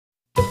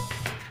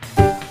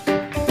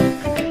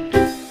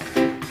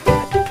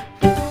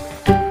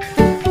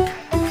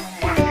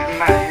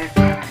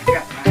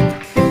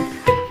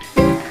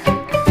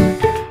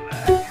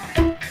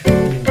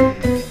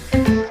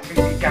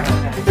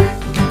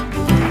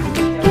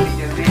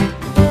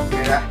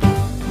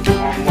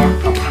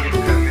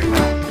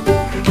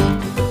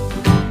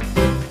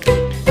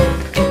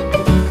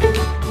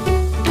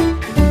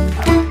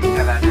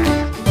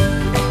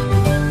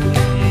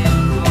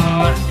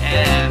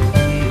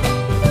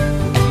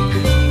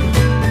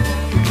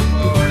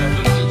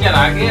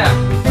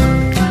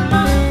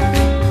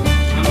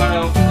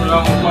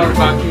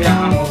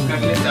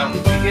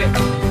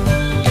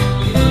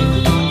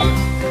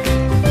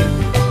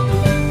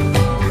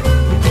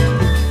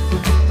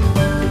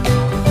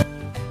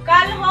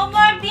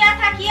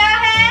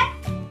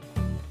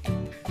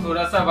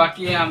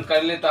बाकी है, हम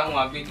कर लेता हूँ।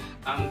 अभी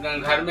हम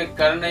घर में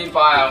कर नहीं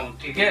पाया हूँ,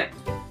 ठीक है।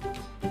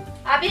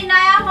 अभी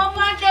नया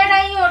होमवर्क दे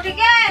रही हो, ठीक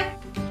है।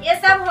 ये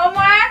सब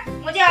होमवर्क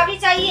मुझे अभी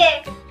चाहिए।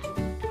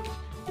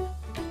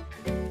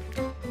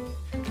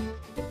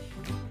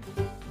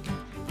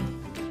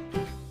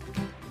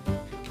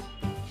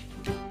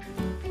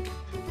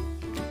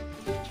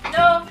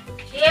 लो,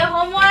 ये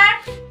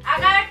होमवर्क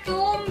अगर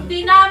तुम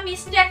बिना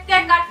मिस्टेक के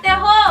करते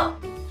हो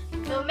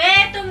तो मैं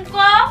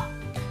तुमको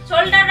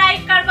शोल्डर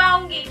राइट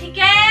करवाऊंगी, ठीक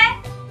है।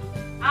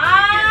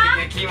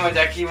 की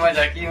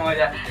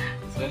मजा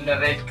शोल्डर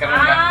राइट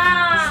करूंगा।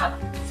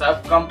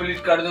 सब कंप्लीट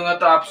कर दूंगा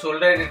तो आप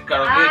शोल्डर राइट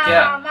करोगे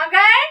क्या?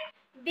 मगर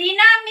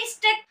बिना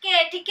मिस्टेक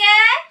के, ठीक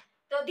है।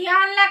 तो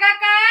ध्यान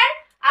लगाकर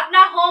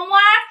अपना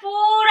होमवर्क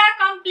पूरा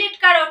कंप्लीट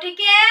करो, ठीक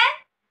है।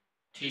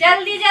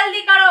 जल्दी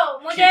जल्दी करो,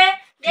 मुझे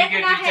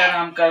देखना है। टीचर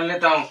हम कर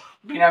लेता हूँ,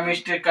 बिना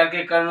मिस्टेक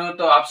करके करूँ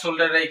तो आप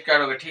शोल्डर राइट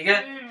करोगे, ठीक है।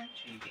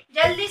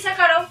 जल्दी से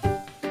करो।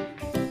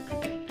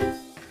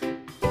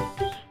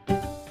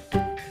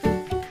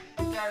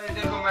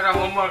 देखो मेरा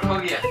होमवर्क हो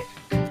गया।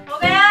 हो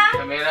गया?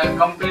 तो मेरा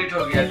कंप्लीट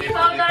हो गया। देखो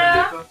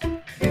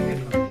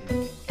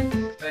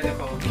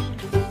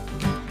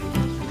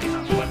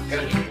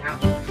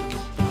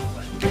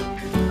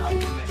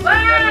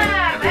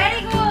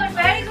वेरी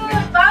गुड,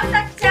 बहुत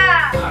अच्छा।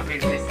 अभी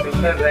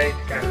शोल्डर राइट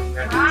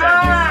करूंगा।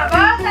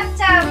 बहुत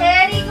अच्छा,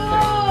 वेरी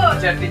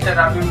गुड। टीचर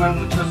अभी मैं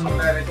मुझको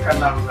शोल्डर राइट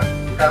करना होगा,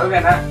 करोगे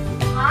ना?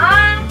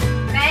 हाँ,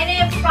 मैंने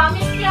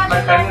प्रॉमिस किया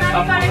तो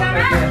करना पड़ेगा ना।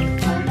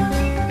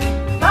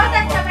 बहुत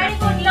अच्छा, वेरी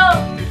गुड। लो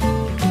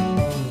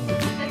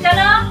तो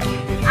चलो,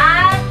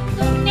 आज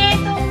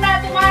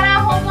तुम्हारा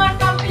होमवर्क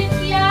कंप्लीट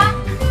किया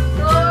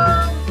तो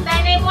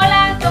मैंने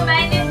बोला तो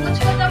मैंने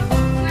मुझको तो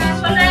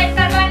शोल्डर राइट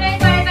करवाना ही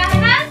पड़ेगा, है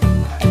ना।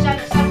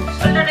 चलो सब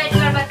शोल्डर राइट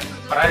करवाते हैं।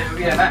 पढ़ाई हो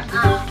गया ना?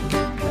 हाँ।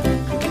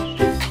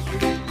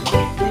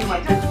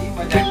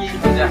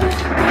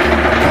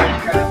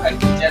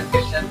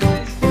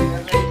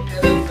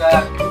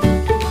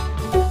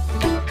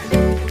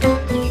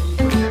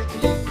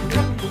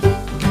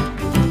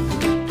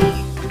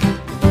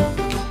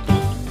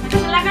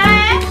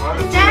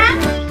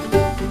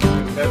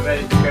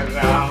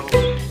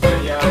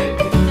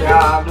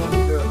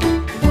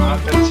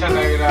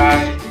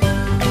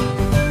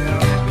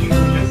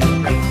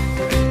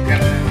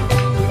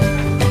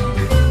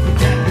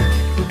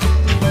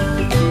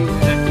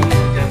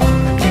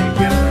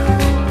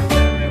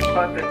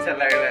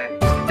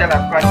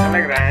 आपको अच्छा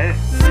लग रहा है?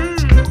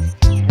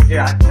 मुझे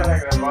अच्छा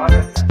लग रहा है, बहुत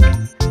अच्छा,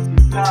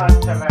 इतना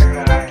अच्छा लग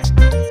रहा है।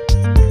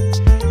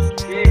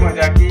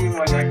 की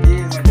मजा।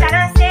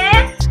 तरह से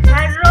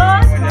हर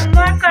रोज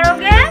होमवर्क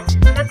करोगे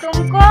तो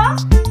तुमको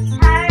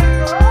हर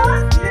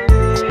रोज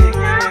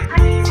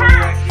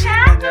अच्छा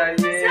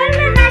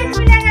शोल्डर राइट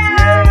मिलेगा।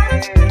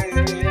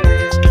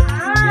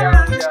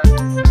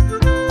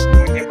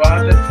 मुझे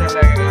बहुत अच्छा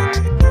लग रहा है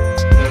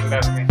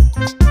शोल्डर में।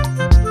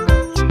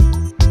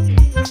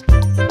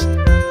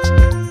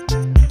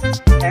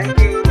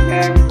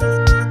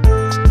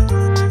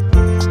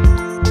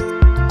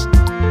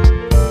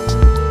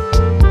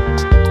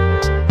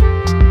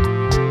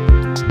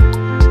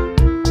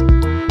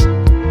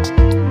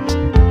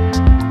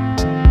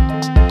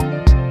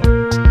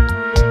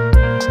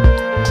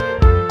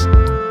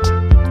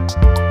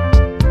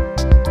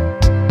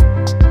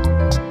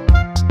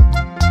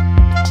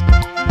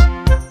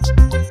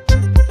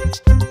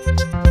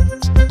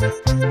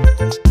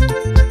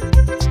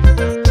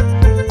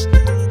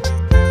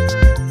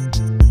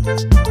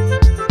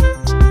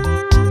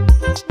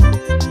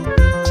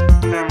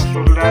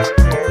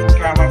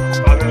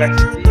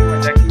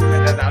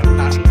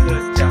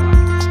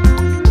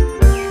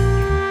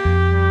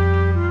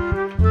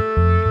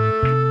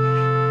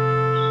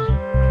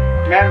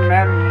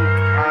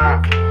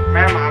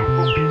 मैम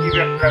हमको पिगी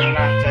बैक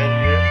करना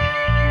चाहिए,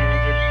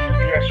 मुझे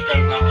पिगी बैक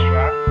करना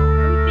होगा।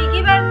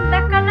 पिगी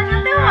बैक करना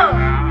चाहते हो?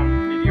 हाँ,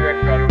 पिगी बैक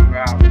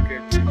करूँगा आपके।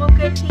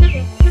 ओके ठीक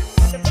है,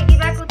 तो पिगी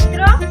बैक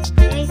उतरो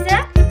यहीं से,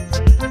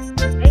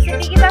 ऐसे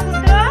पिगी बैक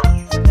उतरो।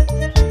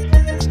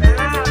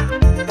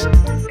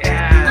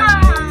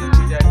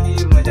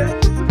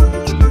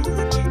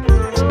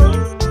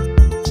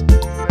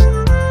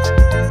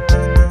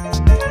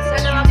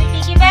 चलो अभी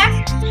पिगी बैक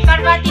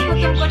करवाती हूँ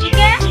तुमको, ठीक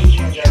है।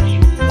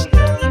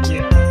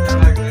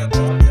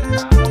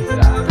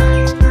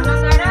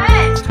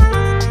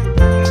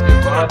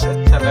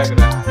 अच्छा लग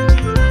रहा है।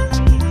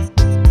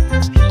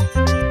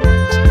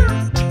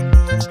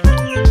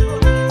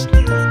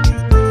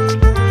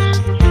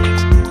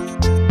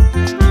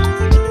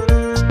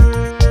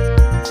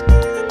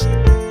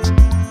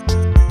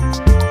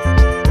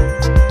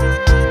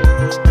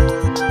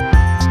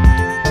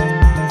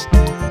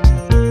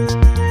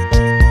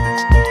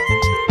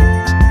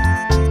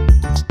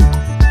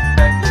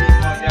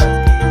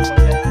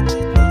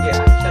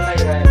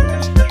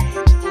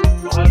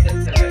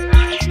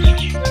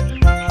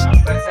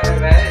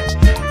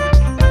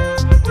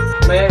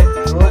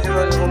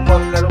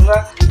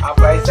 आप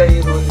ऐसा ही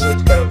रोज रोज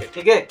करोगे,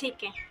 ठीक है?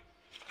 ठीक है।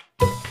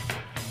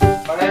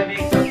 पढ़ाई भी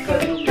सब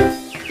कर दूंगा,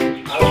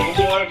 और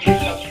होमवर्क भी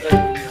सब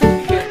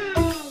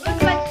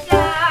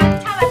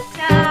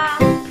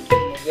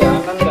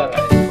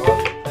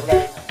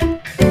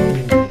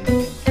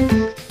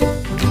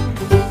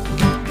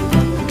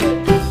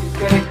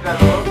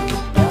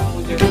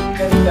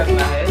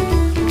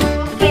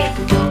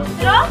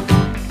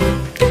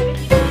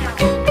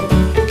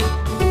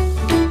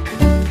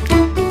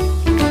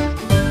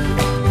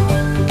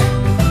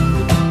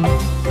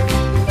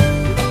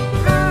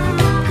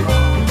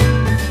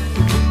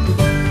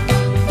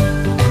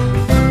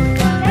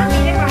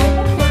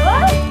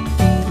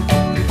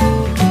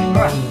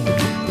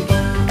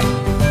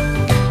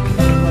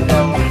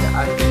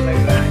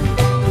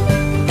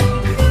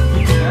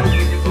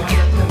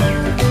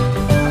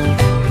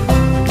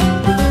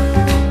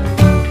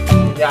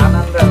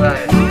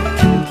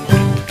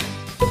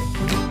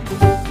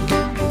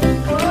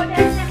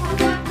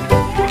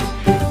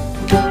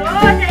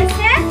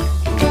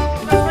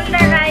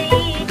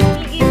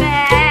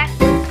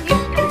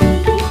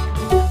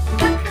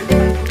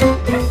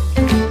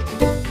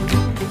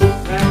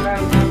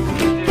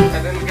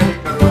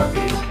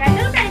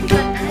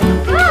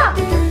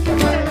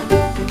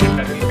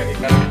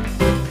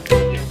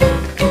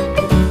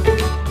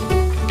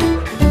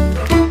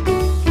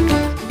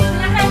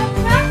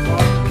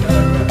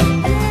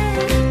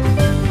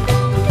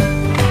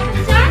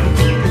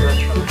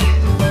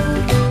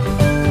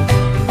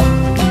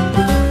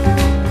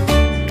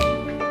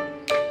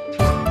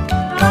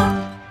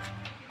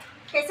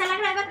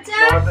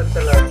बच्चा। बहुत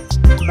अच्छा लगा।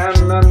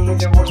 मैम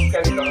मुझे वोट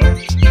कैरी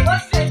करो।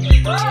 बहुत सही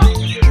हो।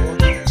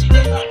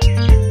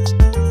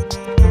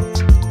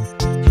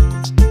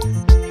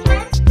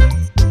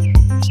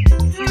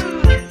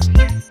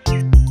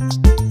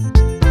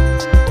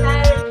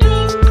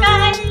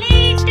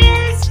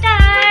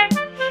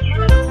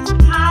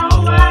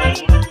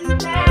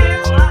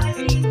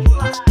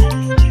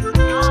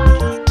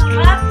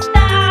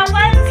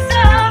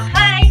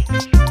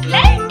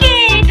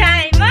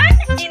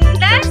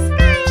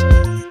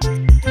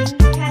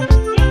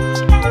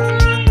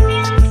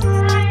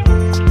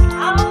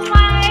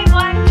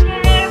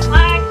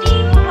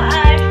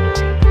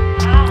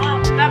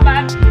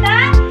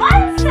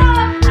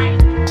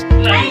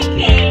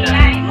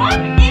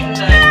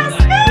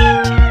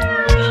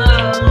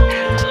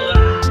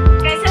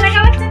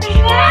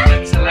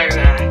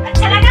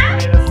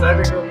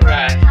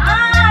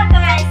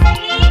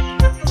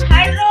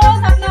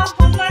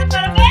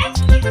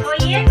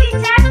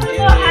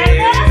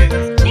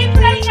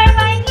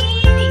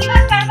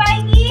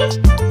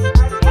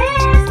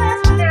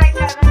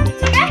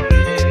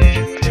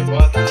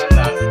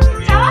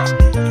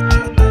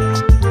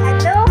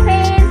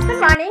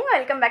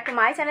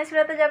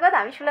 सुलता जगत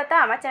आमी सुलता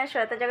आमार चैनल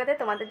सुलता जगते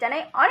तुम्हादेर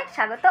जानाई अनेक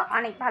स्वागत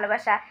अनेक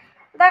भालोबासा।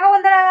 देखो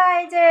बंधुरा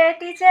এই যে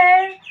টিচার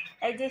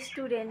এই যে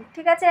স্টুডেন্ট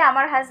ঠিক আছে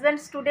আমার হাজব্যান্ড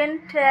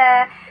স্টুডেন্ট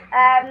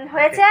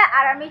হয়েছে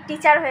আর আমি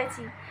টিচার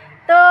হয়েছি।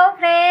 তো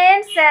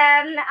ফ্রেন্ডস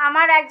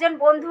আমার একজন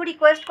বন্ধু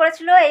রিকোয়েস্ট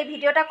করেছিল এই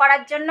ভিডিওটা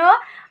করার জন্য,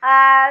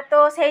 তো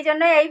সেই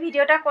জন্য এই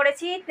ভিডিওটা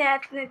করেছি।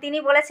 তিনি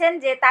বলেছেন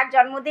যে তার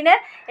জন্মদিনের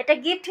এটা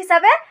গিফট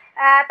হিসাবে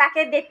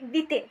তাকে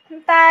দিতে,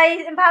 তাই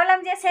ভাবলাম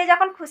যে সে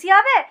যখন খুশি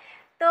হবে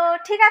তো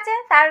ঠিক আছে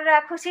তার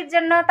খুশির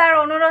জন্য তার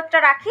অনুরোধটা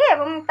রাখি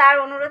এবং তার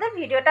অনুরোধে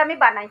ভিডিওটা আমি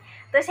বানাই।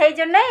 তো সেই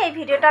জন্যই এই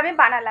ভিডিওটা আমি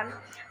বানালাম।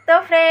 तो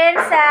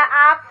फ्रेंड्स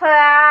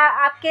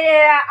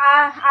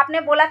आपने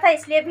बोला था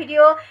इसलिए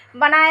वीडियो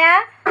बनाया।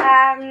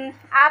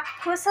 आप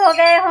खुश हो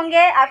गए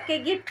होंगे आपके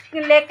गिफ्ट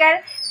लेकर,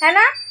 है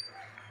ना।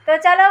 तो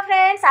चलो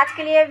फ्रेंड्स आज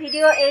के लिए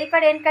वीडियो यहीं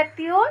पर एंड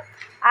करती हूँ।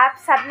 आप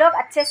सब लोग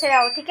अच्छे से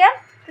रहो, ठीक है।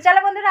 तो चलो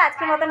बंधुरा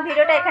आजकेर मतन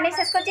भिडियोटा एखानेई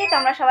शेष करछि।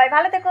 तोमरा सबाई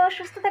भालो থেকো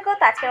सुस्थ থেকো।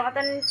 तो आजकेर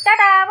मतन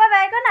tata bye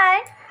bye good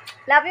night,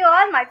 love you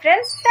all my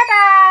friends,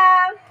 Tata.